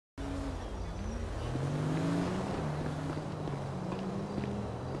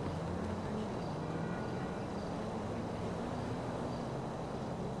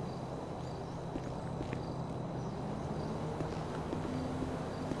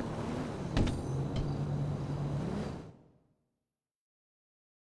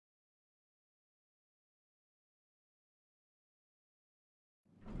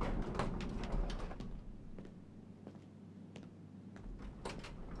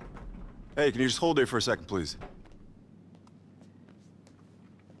Hey, can you just hold there for a second, please?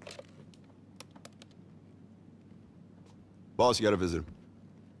 Boss, you got a visitor.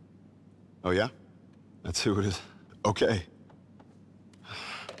 Oh, yeah? That's who it is. Okay.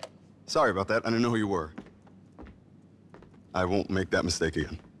 Sorry about that. I didn't know who you were. I won't make that mistake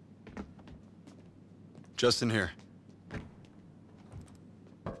again. Just in here.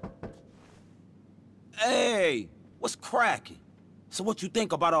 Hey, what's cracking? So what you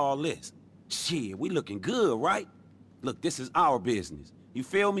think about all this? Shit, we looking good, right? Look, this is our business. You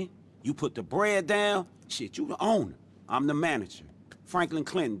feel me? You put the bread down, shit, you the owner. I'm the manager. Franklin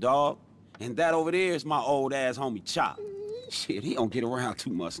Clinton, dawg. And that over there is my old-ass homie Chop. Shit, he don't get around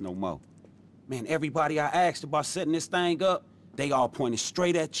too much no more. Man, everybody I asked about setting this thing up, they all pointed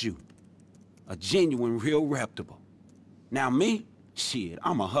straight at you. A genuine, real reputable. Now me? Shit,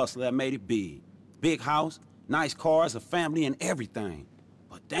 I'm a hustler that made it big. Big house, nice cars, a family, and everything.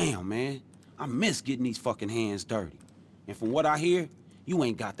 But damn, man, I miss getting these fucking hands dirty. And from what I hear, you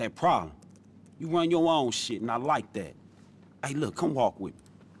ain't got that problem. You run your own shit, and I like that. Hey, look, come walk with me.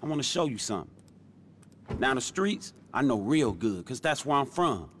 I want to show you something. Down the streets, I know real good, because that's where I'm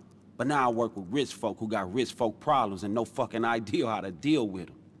from. But now I work with rich folk who got rich folk problems and no fucking idea how to deal with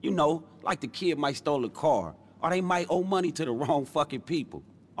them. You know, like the kid might stole a car, or they might owe money to the wrong fucking people,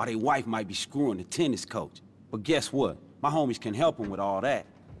 or their wife might be screwing the tennis coach. But guess what? My homies can help them with all that.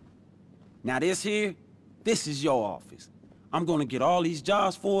 Now this here, this is your office. I'm gonna get all these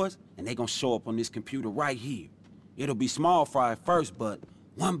jobs for us, and they gonna show up on this computer right here. It'll be small fry at first, but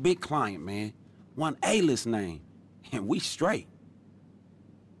one big client, man. One A-list name, and we straight.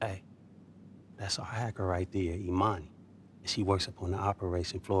 Hey, that's our hacker right there, Imani. She works up on the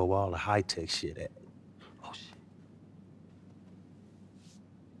operation floor where all the high-tech shit at. Oh, shit.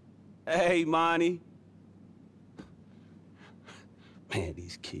 Hey, Imani. Man,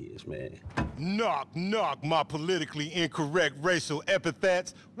 these kids, man. Knock, knock, my politically incorrect racial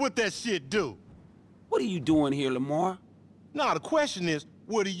epithets. What that shit do? What are you doing here, Lamar? Nah, the question is,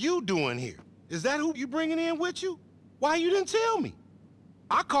 what are you doing here? Is that who you bringing in with you? Why you didn't tell me?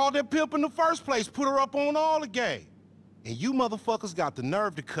 I called that pimp in the first place, put her up on all the game. And you motherfuckers got the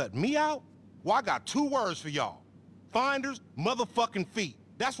nerve to cut me out? Well, I got two words for y'all. Finders, motherfucking feet.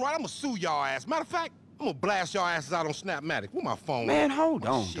 That's right, I'ma sue y'all ass. Matter of fact, I'm gonna blast y'all asses out on Snapmatic. Where my phone? Man, hold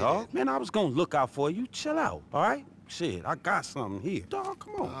on, shit dog. at? Man, I was gonna look out for you. Chill out, all right? Shit, I got something here. Dog,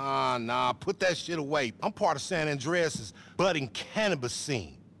 come on. Nah, put that shit away. I'm part of San Andreas' budding cannabis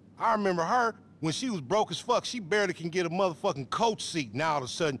scene. I remember her when she was broke as fuck. She barely can get a motherfucking coach seat. Now all of a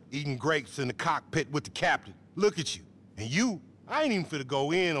sudden, eating grapes in the cockpit with the captain. Look at you. And you, I ain't even finna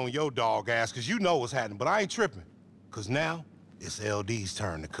go in on your dog ass, cause you know what's happening, but I ain't tripping. Cause now, it's LD's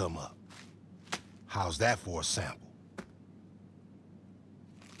turn to come up. How's that for a sample?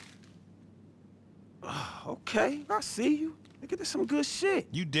 Okay, I see you. Nigga, this some good shit.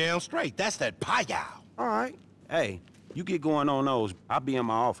 You damn straight. That's that payao. All right. Hey, you get going on those. I'll be in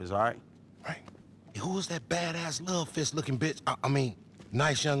my office, all right? Right. Hey, who was that badass love fist looking bitch? I mean,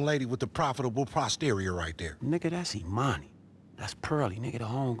 nice young lady with the profitable posterior right there. Nigga, that's Imani. That's Pearly, nigga, the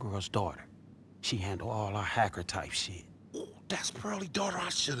homegirl's daughter. She handle all our hacker type shit. Ooh, that's Pearly daughter. I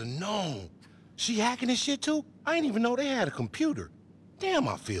should have known. She hacking this shit too? I didn't even know they had a computer. Damn,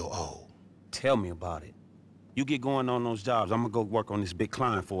 I feel old. Tell me about it. You get going on those jobs. I'm gonna go work on this big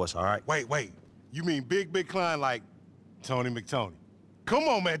client for us, all right? Wait. You mean big client like Tony McTony? Come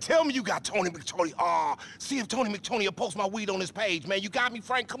on, man. Tell me you got Tony McTony. See if Tony McTony will post my weed on his page, man. You got me,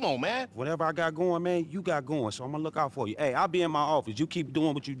 Frank? Come on, man. Whatever I got going, man, you got going, so I'm gonna look out for you. Hey, I'll be in my office. You keep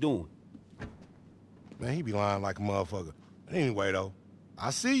doing what you doing. Man, he be lying like a motherfucker. Anyway, though, I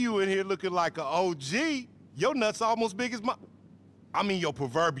see you in here looking like an OG. Your nuts almost big as my... I mean your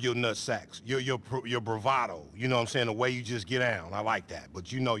proverbial nut sacks, your bravado. You know what I'm saying? The way you just get down. I like that.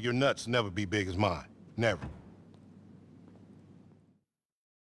 But you know, your nuts never be big as mine. Never.